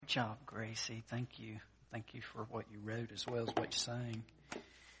job, Gracie. Thank you. Thank you for what you wrote as well as what you sang.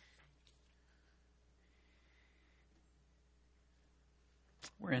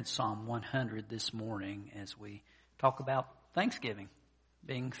 We're in Psalm 100 this morning as we talk about Thanksgiving,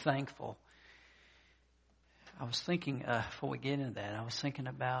 being thankful. I was thinking, before we get into that, I was thinking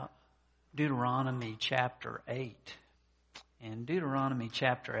about Deuteronomy chapter 8. In Deuteronomy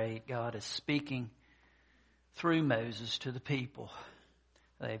chapter 8, God is speaking through Moses to the people.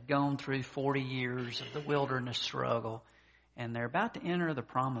 They've gone through 40 years of the wilderness struggle, and they're about to enter the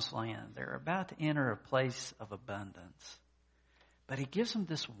promised land. They're about to enter a place of abundance. But he gives them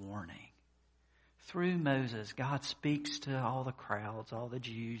this warning. Through Moses, God speaks to all the crowds, all the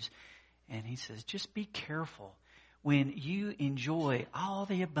Jews, and he says, just be careful when you enjoy all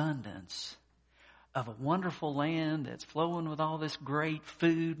the abundance of a wonderful land that's flowing with all this great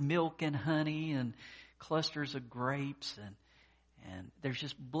food, milk and honey and clusters of grapes, and there's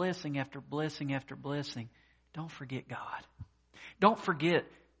just blessing after blessing after blessing. Don't forget God. Don't forget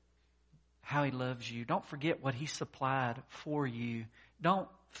how he loves you. Don't forget what he supplied for you. Don't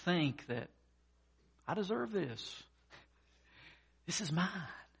think that I deserve this. This is mine.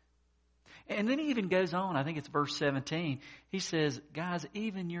 And then he even goes on, I think it's verse 17. He says, guys,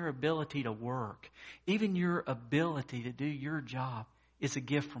 even your ability to work, even your ability to do your job is a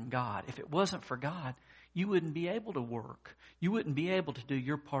gift from God. If it wasn't for God, you wouldn't be able to work. You wouldn't be able to do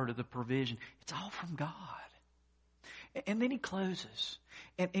your part of the provision. It's all from God. And then he closes.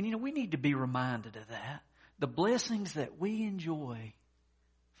 And we need to be reminded of that. The blessings that we enjoy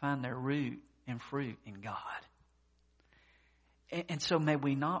find their root and fruit in God. And so may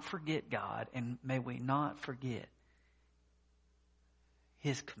we not forget God, and may we not forget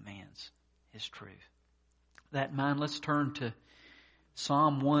his commands, his truth. That in mind, let's turn to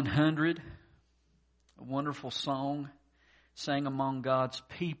Psalm 100, a wonderful song sang among God's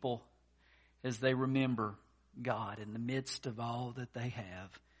people as they remember God in the midst of all that they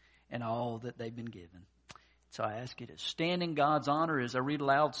have and all that they've been given. So I ask you to stand in God's honor as I read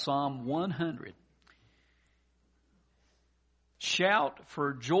aloud Psalm 100. Shout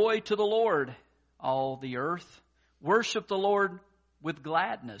for joy to the Lord, all the earth. Worship the Lord with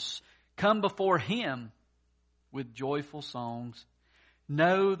gladness. Come before him with joyful songs.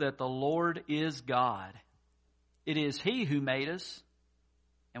 Know that the Lord is God. It is he who made us,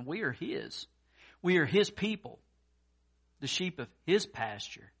 and we are his. We are his people, the sheep of his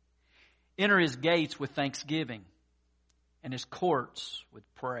pasture. Enter his gates with thanksgiving and his courts with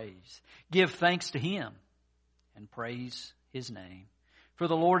praise. Give thanks to him and praise his name. For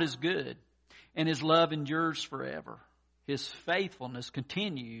the Lord is good, and his love endures forever. His faithfulness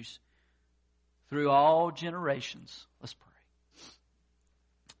continues through all generations. Let's pray.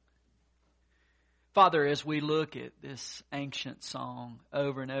 Father, as we look at this ancient song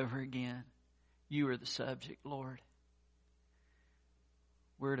over and over again, you are the subject, Lord.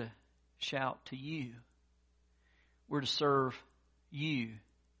 We're to shout to you. We're to serve you.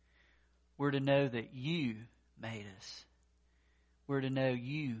 We're to know that you made us. We're to know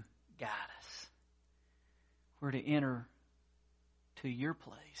you guide us. We're to enter to your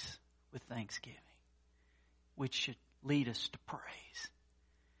place with thanksgiving, which should lead us to praise.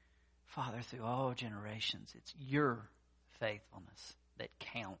 Father, through all generations, it's your faithfulness that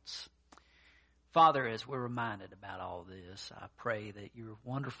counts. Father, as we're reminded about all this, I pray that your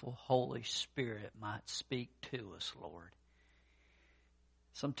wonderful Holy Spirit might speak to us, Lord.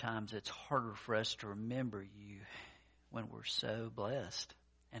 Sometimes it's harder for us to remember you when we're so blessed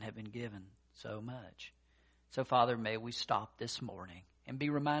and have been given so much. So, Father, may we stop this morning and be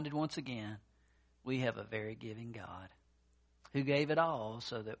reminded once again, we have a very giving God who gave it all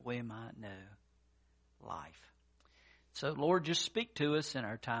so that we might know life. So, Lord, just speak to us in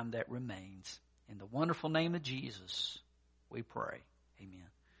our time that remains. In the wonderful name of Jesus, we pray. Amen.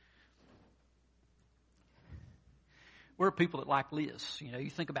 We're people that like lists. You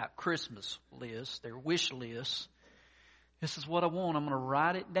think about Christmas lists, their wish lists. This is what I want. I'm going to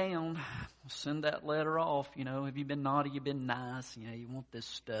write it down. Send that letter off. Have you been naughty? You've been nice. You want this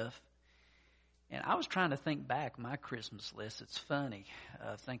stuff. And I was trying to think back my Christmas list. It's funny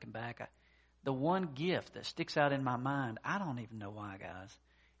thinking back. The one gift that sticks out in my mind, I don't even know why, guys,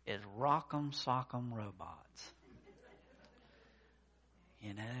 is Rock'em Sock'em Robots.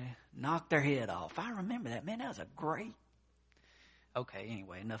 Knock their head off. I remember that. Man, that was a great... Okay,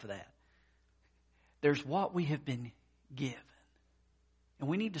 anyway, enough of that. There's what we have been given. And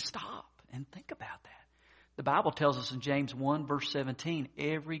we need to stop and think about that. The Bible tells us in James 1, verse 17,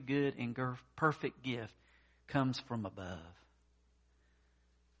 every good and perfect gift comes from above.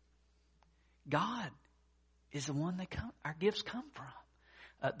 God is the one that our gifts come from.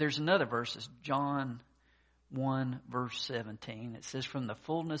 There's another verse, it's John 1 verse 17. It says, from the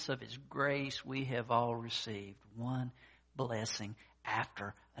fullness of His grace we have all received one blessing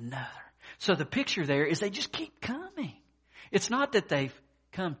after another. So the picture there is they just keep coming. It's not that they've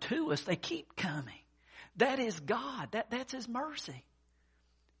come to us, they keep coming. That is God. That's His mercy.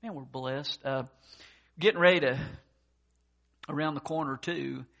 Man, we're blessed. Getting ready to, around the corner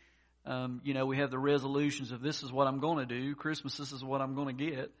too, we have the resolutions of this is what I'm going to do. Christmas, this is what I'm going to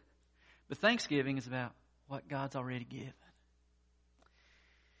get. But Thanksgiving is about what God's already given.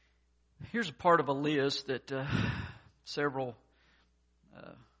 Here's a part of a list that several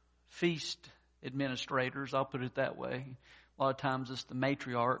feast administrators, I'll put it that way. A lot of times it's the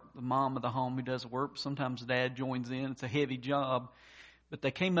matriarch, the mom of the home who does the work. Sometimes dad joins in. It's a heavy job. But they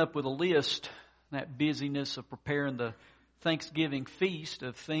came up with a list, that busyness of preparing the Thanksgiving feast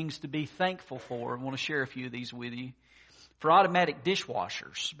of things to be thankful for. I want to share a few of these with you. For automatic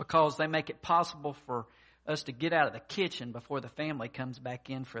dishwashers, because they make it possible for us to get out of the kitchen before the family comes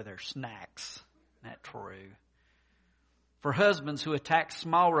back in for their snacks. Isn't that true? For husbands who attack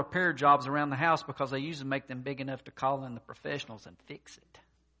small repair jobs around the house because they usually make them big enough to call in the professionals and fix it.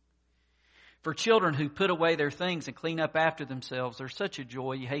 For children who put away their things and clean up after themselves, they're such a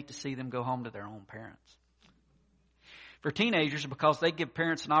joy you hate to see them go home to their own parents. For teenagers, because they give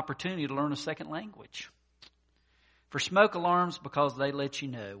parents an opportunity to learn a second language. For smoke alarms, because they let you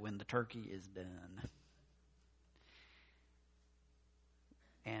know when the turkey is done.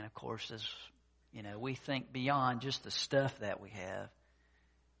 And of course, as we think beyond just the stuff that we have,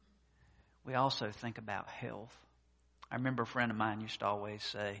 we also think about health. I remember a friend of mine used to always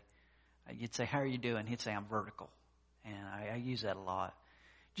say, you'd say, how are you doing? He'd say, I'm vertical. And I use that a lot.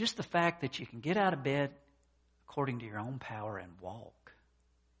 Just the fact that you can get out of bed according to your own power and walk.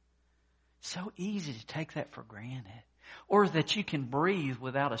 So easy to take that for granted. Or that you can breathe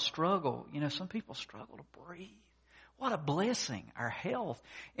without a struggle. Some people struggle to breathe. What a blessing, our health.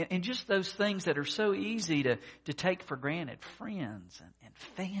 And just those things that are so easy to take for granted. Friends and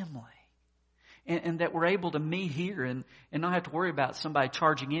family. And that we're able to meet here and not have to worry about somebody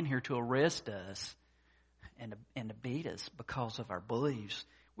charging in here to arrest us and to beat us because of our beliefs.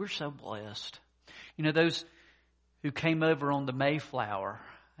 We're so blessed. Those who came over on the Mayflower,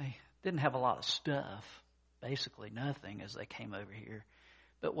 they didn't have a lot of stuff. Basically nothing as they came over here.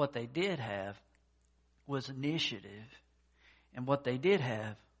 But what they did have was initiative. And what they did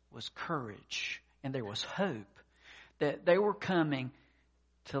have was courage. And there was hope that they were coming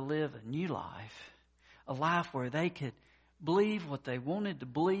to live a new life. A life where they could believe what they wanted to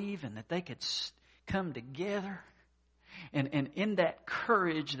believe and that they could come together. And in that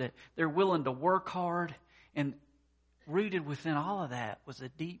courage that they're willing to work hard, and rooted within all of that was a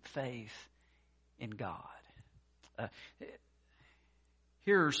deep faith in God.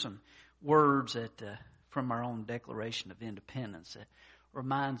 Here are some words from our own Declaration of Independence that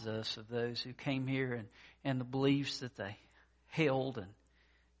reminds us of those who came here and the beliefs that they held and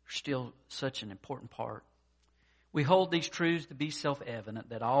are still such an important part. We hold these truths to be self-evident,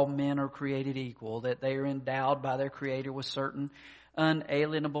 that all men are created equal, that they are endowed by their Creator with certain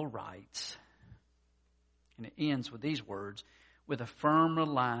unalienable rights. And it ends with these words, with a firm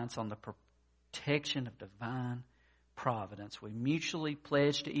reliance on the protection of divine providence. We mutually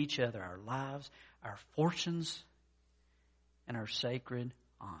pledge to each other our lives, our fortunes, and our sacred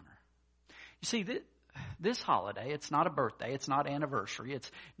honor. You see, this holiday, it's not a birthday, it's not anniversary,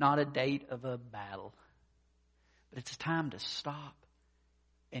 it's not a date of a battle. But it's a time to stop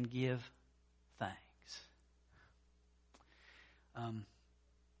and give thanks.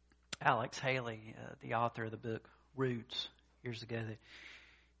 Alex Haley, the author of the book Roots, years ago,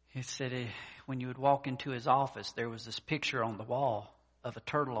 he said when you would walk into his office, there was this picture on the wall of a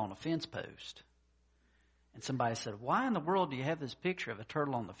turtle on a fence post. And somebody said, why in the world do you have this picture of a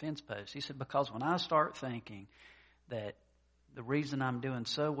turtle on the fence post? He said, because when I start thinking that the reason I'm doing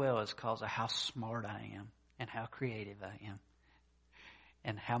so well is because of how smart I am and how creative I am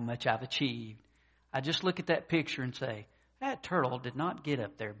and how much I've achieved, I just look at that picture and say, that turtle did not get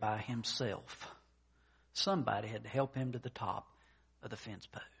up there by himself. Somebody had to help him to the top of the fence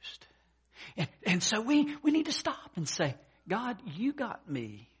post. And so we need to stop and say, God, you got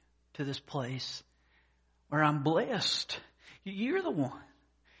me to this place where I'm blessed. You're the one.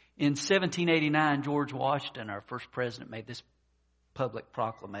 In 1789, George Washington, our first president, made this public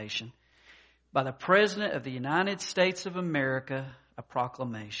proclamation. By the President of the United States of America, a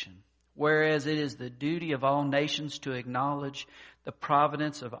proclamation. Whereas it is the duty of all nations to acknowledge the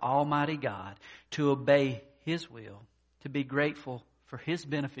providence of Almighty God, to obey His will, to be grateful for His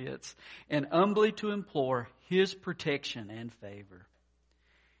benefits, and humbly to implore His protection and favor.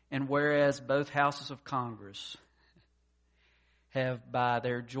 And whereas both houses of Congress have by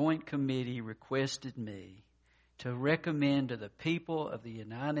their joint committee requested me to recommend to the people of the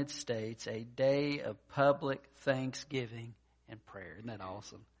United States a day of public thanksgiving and prayer. Isn't that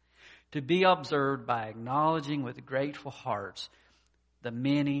awesome? To be observed by acknowledging with grateful hearts the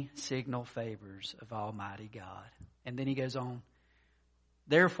many signal favors of Almighty God. And then he goes on,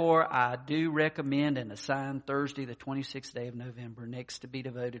 therefore, I do recommend and assign Thursday, the 26th day of November, next to be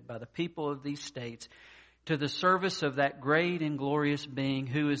devoted by the people of these states to the service of that great and glorious being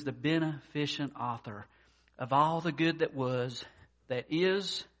who is the beneficent author of all the good that was, that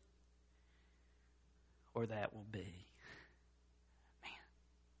is, or that will be. Man.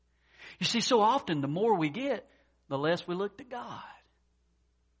 You see, so often the more we get, the less we look to God.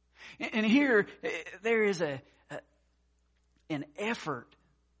 And here, there is an effort,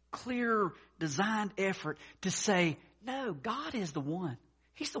 clear, designed effort to say, no, God is the one.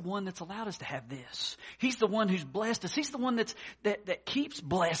 He's the one that's allowed us to have this. He's the one who's blessed us. He's the one that keeps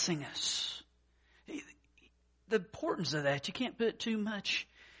blessing us. The importance of that, you can't put too much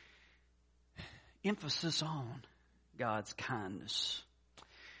emphasis on God's kindness.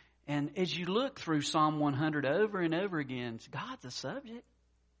 And as you look through Psalm 100 over and over again, God's the subject.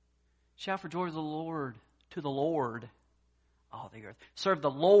 Shout for joy to the Lord, all the earth. Serve the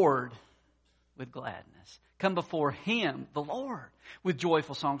Lord with gladness. Come before Him, the Lord, with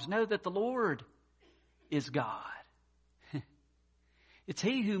joyful songs. Know that the Lord is God. It's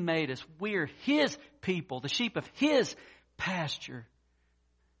He who made us. We're His people, the sheep of His pasture.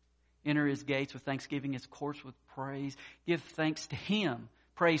 Enter His gates with thanksgiving, His courts with praise. Give thanks to Him.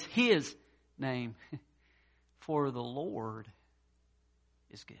 Praise His name. For the Lord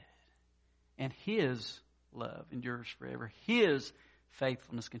is good. And His love endures forever. His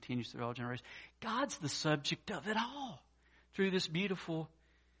faithfulness continues through all generations. God's the subject of it all through this beautiful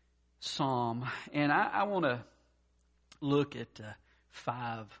psalm. And I want to look at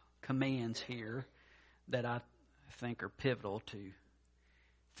 5 commands here that I think are pivotal to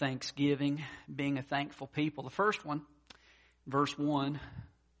thanksgiving, being a thankful people. The first one, verse 1,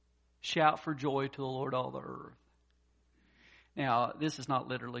 shout for joy to the Lord, all the earth. Now, this is not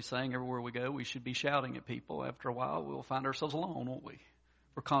literally saying everywhere we go we should be shouting at people. After a while, we'll find ourselves alone, won't we?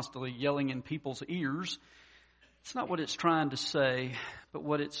 We're constantly yelling in people's ears. It's not what it's trying to say, but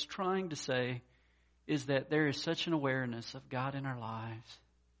what it's trying to say is that there is such an awareness of God in our lives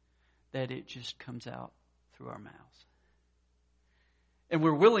that it just comes out through our mouths. And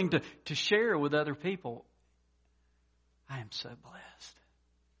we're willing to share with other people. I am so blessed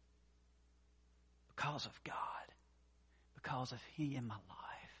because of God. Because of He in my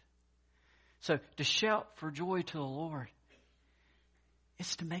life. So to shout for joy to the Lord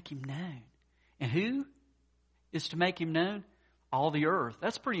is to make Him known. And who is to make Him known? All the earth.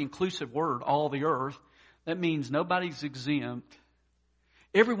 That's a pretty inclusive word, all the earth. That means nobody's exempt.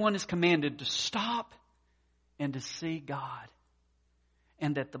 Everyone is commanded to stop and to see God.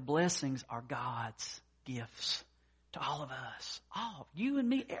 And that the blessings are God's gifts to all of us. All, you and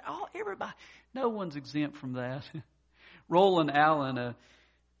me, everybody. No one's exempt from that. Roland Allen, a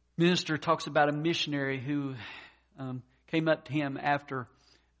minister, talks about a missionary who came up to him after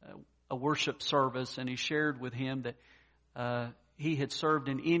a worship service, and he shared with him that he had served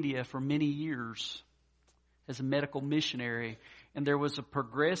in India for many years as a medical missionary, and there was a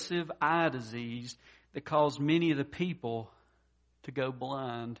progressive eye disease that caused many of the people to go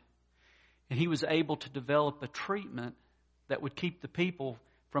blind. And he was able to develop a treatment that would keep the people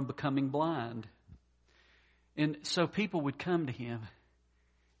from becoming blind. And so people would come to him.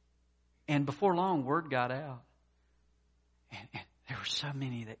 And before long, word got out. And there were so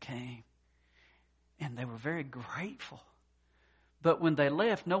many that came. And they were very grateful. But when they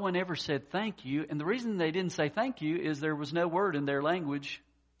left, no one ever said thank you. And the reason they didn't say thank you is there was no word in their language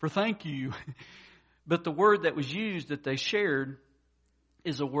for thank you. But the word that was used that they shared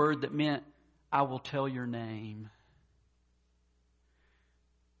is a word that meant, I will tell your name.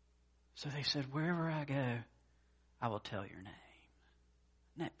 So they said, wherever I go, I will tell your name.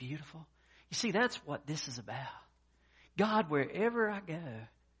 Isn't that beautiful? You see, that's what this is about. God, wherever I go,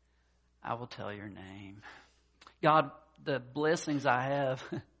 I will tell your name. God, the blessings I have,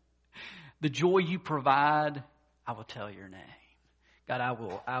 the joy you provide, I will tell your name. God,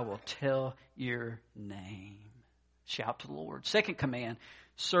 I will tell your name. Shout to the Lord. Second command,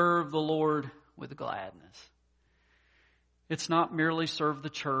 serve the Lord with gladness. It's not merely serve the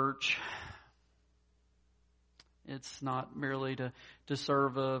church. It's not merely to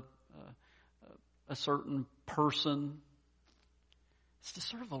serve a certain person. It's to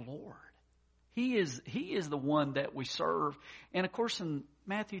serve the Lord. He is the one that we serve. And of course, in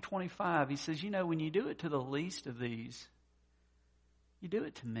Matthew 25, he says, when you do it to the least of these, you do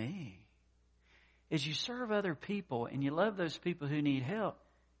it to me. As you serve other people and you love those people who need help,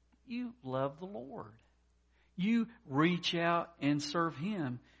 you love the Lord. You reach out and serve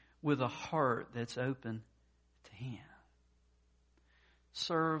Him with a heart that's open to Him.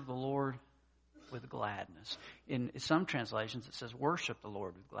 Serve the Lord with gladness. In some translations it says worship the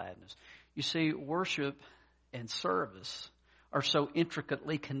Lord with gladness. You see, worship and service are so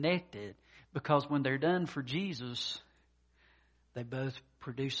intricately connected because when they're done for Jesus, they both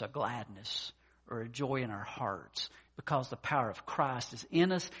produce a gladness or a joy in our hearts because the power of Christ is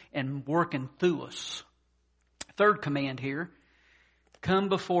in us and working through us. Third command here, come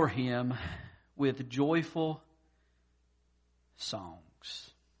before Him with joyful songs.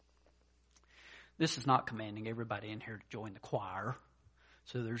 This is not commanding everybody in here to join the choir.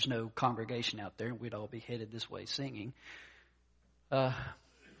 So there's no congregation out there. We'd all be headed this way singing.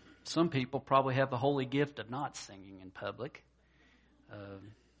 Some people probably have the holy gift of not singing in public.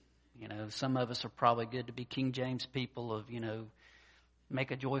 Some of us are probably good to be King James people of,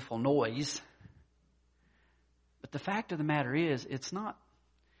 make a joyful noise. But the fact of the matter is, it's not,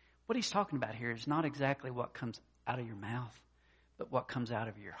 what he's talking about here is not exactly what comes out of your mouth, but what comes out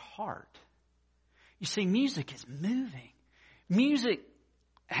of your heart. You see, music is moving. Music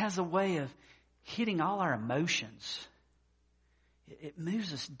has a way of hitting all our emotions. It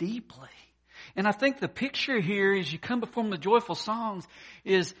moves us deeply. And I think the picture here as you come before Him with joyful songs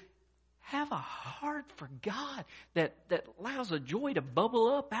is have a heart for God that allows a joy to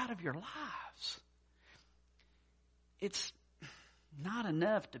bubble up out of your lives. It's not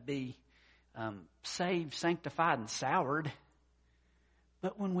enough to be saved, sanctified, and soured.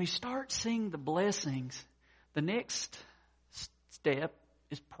 But when we start seeing the blessings, the next step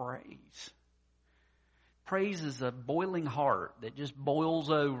is praise. Praise is a boiling heart that just boils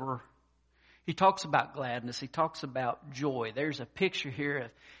over. He talks about gladness. He talks about joy. There's a picture here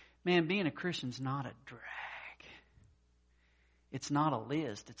of, man, being a Christian's not a drag. It's not a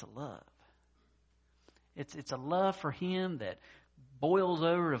list. It's a love. It's a love for Him that boils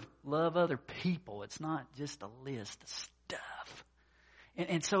over to love other people. It's not just a list of stuff.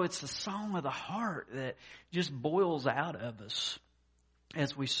 And so it's the song of the heart that just boils out of us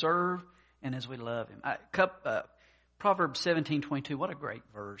as we serve and as we love Him. Proverbs 17:22, what a great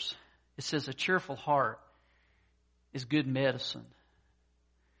verse. It says, a cheerful heart is good medicine,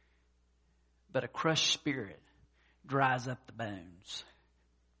 but a crushed spirit dries up the bones.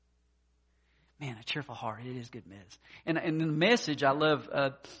 Man, a cheerful heart, it is good medicine. And in the Message, I love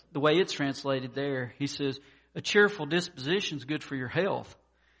the way it's translated there. He says, a cheerful disposition is good for your health.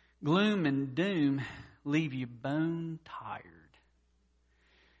 Gloom and doom leave you bone tired.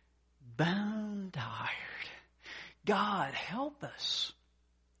 Bone tired. God, help us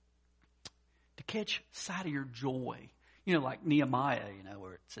to catch sight of your joy. Like Nehemiah,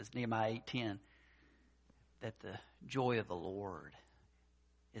 where it says Nehemiah 8:10, that the joy of the Lord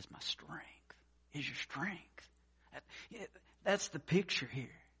is my strength. Is your strength. That's the picture here.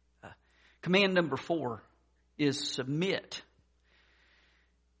 Command number 4 is submit.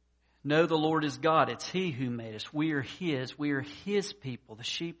 Know the Lord is God. It's He who made us. We are His. We are His people, the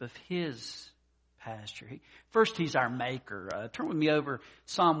sheep of His pasture. First, He's our maker. Turn with me over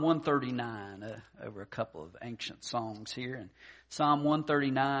Psalm 139, over a couple of ancient songs here. And Psalm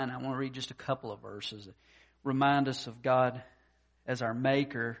 139, I want to read just a couple of verses that remind us of God as our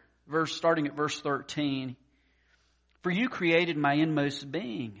maker. Starting at verse 13. For you created my inmost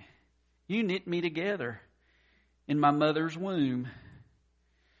being. You knit me together in my mother's womb.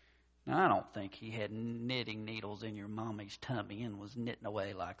 Now, I don't think He had knitting needles in your mommy's tummy and was knitting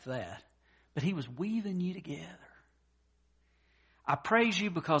away like that. But He was weaving you together. I praise You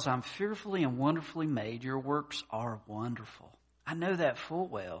because I'm fearfully and wonderfully made. Your works are wonderful. I know that full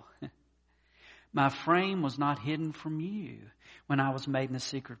well. My frame was not hidden from You when I was made in the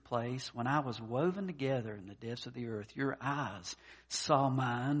secret place. When I was woven together in the depths of the earth, Your eyes saw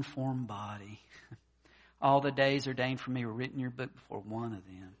my unformed body. All the days ordained for me were written in Your book before one of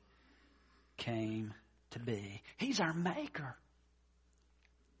them came to be. He's our maker.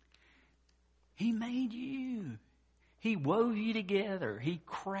 He made you. He wove you together. He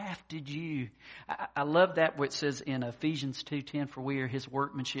crafted you. I love that what it says in Ephesians 2:10, for we are His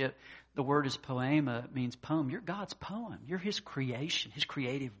workmanship. The word is poema. It means poem. You're God's poem. You're His creation, His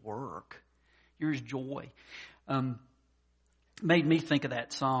creative work. You're His joy. Made me think of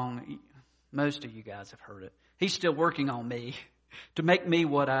that song. Most of you guys have heard it. He's still working on me to make me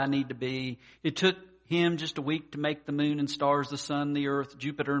what I need to be. It took Him just a week to make the moon and stars, the sun, the earth,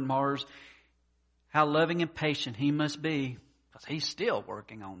 Jupiter and Mars. How loving and patient He must be, because because He's still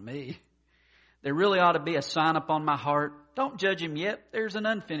working on me. There really ought to be a sign upon my heart. Don't judge Him yet. There's an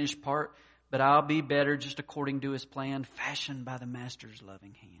unfinished part. But I'll be better just according to His plan, fashioned by the Master's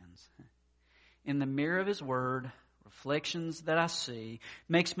loving hands. In the mirror of His Word, reflections that I see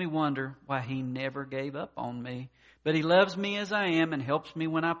makes me wonder why He never gave up on me. But He loves me as I am and helps me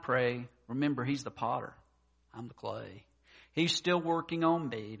when I pray. Remember, He's the potter. I'm the clay. He's still working on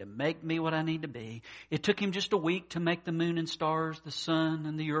me to make me what I need to be. It took Him just a week to make the moon and stars, the sun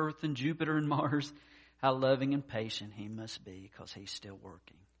and the earth and Jupiter and Mars. How loving and patient He must be, because He's still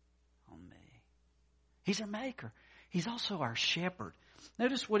working on me. He's our maker. He's also our shepherd.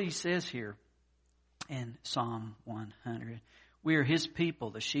 Notice what He says here in Psalm 100. We are His people,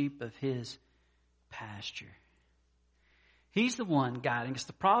 the sheep of His pasture. He's the one guiding us.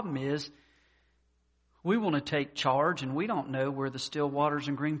 The problem is, we want to take charge and we don't know where the still waters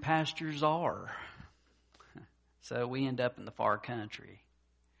and green pastures are. So we end up in the far country.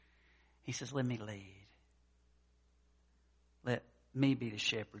 He says, let me lead. Let me be the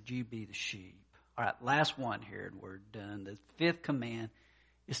shepherd, you be the sheep. All right, last one here and we're done. The fifth command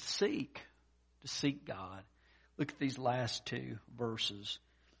is to seek God. Look at these last two verses.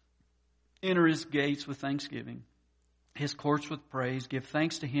 Enter His gates with thanksgiving, His courts with praise. Give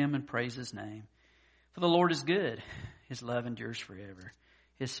thanks to Him and praise His name. For the Lord is good. His love endures forever.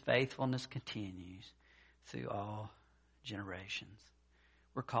 His faithfulness continues through all generations.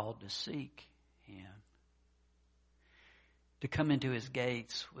 We're called to seek Him, to come into His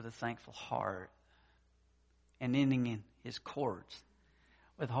gates with a thankful heart and ending in His courts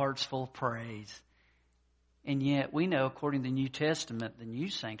with hearts full of praise. And yet we know, according to the New Testament, the new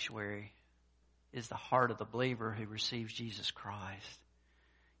sanctuary is the heart of the believer who receives Jesus Christ.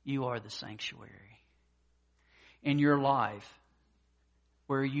 You are the sanctuary. In your life,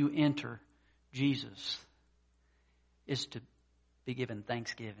 where you enter Jesus, is to be given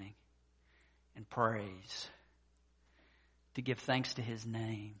thanksgiving and praise. To give thanks to His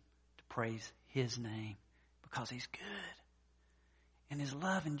name, to praise His name, because He's good. And His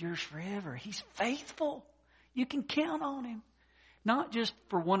love endures forever. He's faithful. You can count on Him. Not just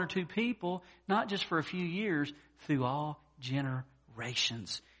for one or two people, not just for a few years, through all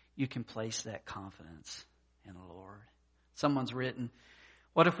generations. You can place that confidence in the Lord. Someone's written,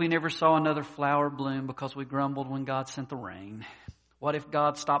 what if we never saw another flower bloom because we grumbled when God sent the rain? What if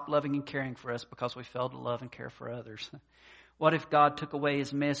God stopped loving and caring for us because we failed to love and care for others? What if God took away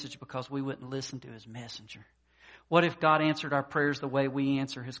His message because we wouldn't listen to His messenger? What if God answered our prayers the way we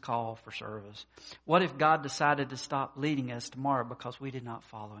answer His call for service? What if God decided to stop leading us tomorrow because we did not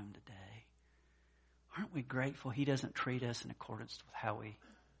follow Him today? Aren't we grateful He doesn't treat us in accordance with how we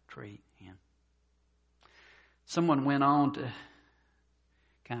treat Him? Someone went on to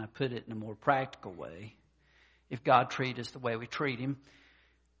kind of put it in a more practical way. If God treated us the way we treat Him,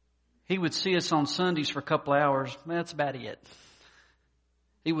 He would see us on Sundays for a couple hours. That's about it.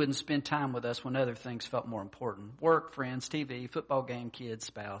 He wouldn't spend time with us when other things felt more important. Work, friends, TV, football game, kids,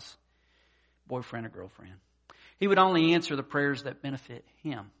 spouse, boyfriend or girlfriend. He would only answer the prayers that benefit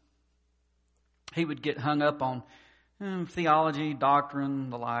Him. He would get hung up on theology, doctrine,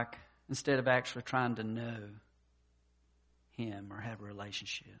 the like, instead of actually trying to know Him or have a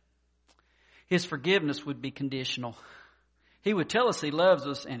relationship. His forgiveness would be conditional. He would tell us He loves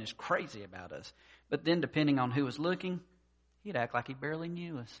us and is crazy about us. But then, depending on who was looking, He'd act like He barely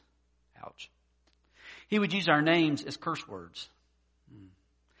knew us. Ouch. He would use our names as curse words.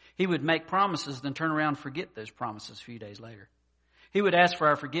 He would make promises, then turn around and forget those promises a few days later. He would ask for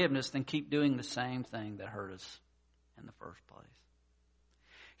our forgiveness, then keep doing the same thing that hurt us in the first place.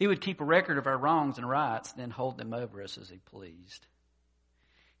 He would keep a record of our wrongs and rights, then hold them over us as He pleased.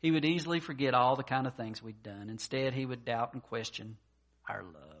 He would easily forget all the kind of things we'd done. Instead, He would doubt and question our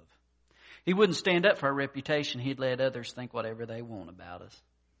love. He wouldn't stand up for our reputation. He'd let others think whatever they want about us.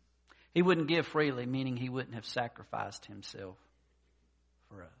 He wouldn't give freely, meaning He wouldn't have sacrificed Himself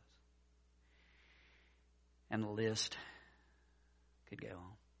for us. And the list could go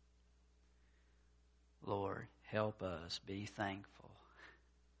on. Lord, help us be thankful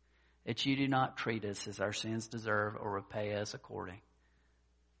that You do not treat us as our sins deserve or repay us according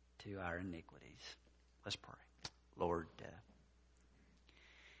to our iniquities. Let's pray. Lord,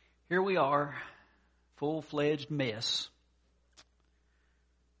 here we are, full-fledged mess,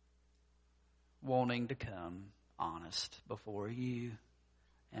 wanting to come honest before You.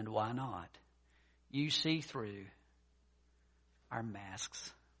 And why not? You see through our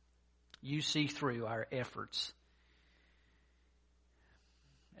masks. You see through our efforts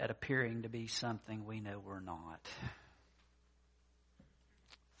at appearing to be something we know we're not.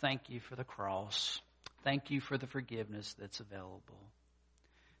 Thank You for the cross. Thank you for the forgiveness that's available.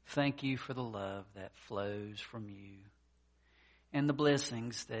 Thank you for the love that flows from you and the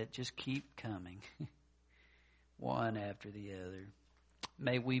blessings that just keep coming, one after the other.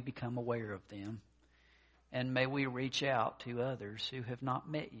 May we become aware of them, and may we reach out to others who have not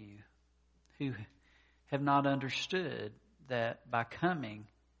met you, who have not understood that by coming,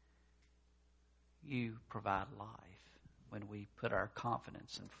 you provide life when we put our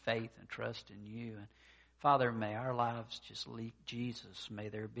confidence and faith and trust in you. And Father, may our lives just leap Jesus. May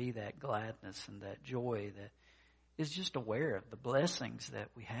there be that gladness and that joy that is just aware of the blessings that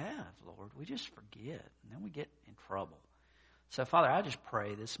we have, Lord. We just forget, and then we get in trouble. So, Father, I just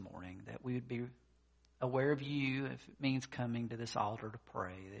pray this morning that we would be aware of you. If it means coming to this altar to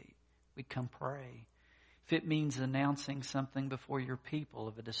pray, that we'd come pray. If it means announcing something before your people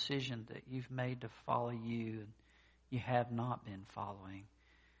of a decision that you've made to follow you and you have not been following,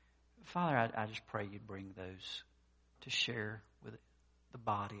 Father, I just pray you'd bring those to share with the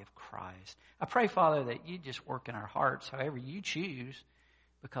body of Christ. I pray, Father, that you just work in our hearts however you choose,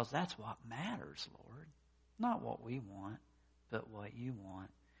 because that's what matters, Lord. Not what we want, but what you want.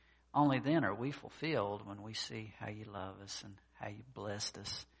 Only then are we fulfilled when we see how you love us and how you blessed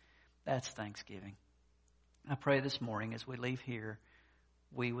us. That's Thanksgiving. I pray this morning as we leave here,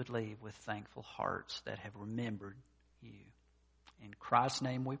 we would leave with thankful hearts that have remembered you. In Christ's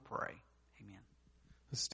name we pray. Amen.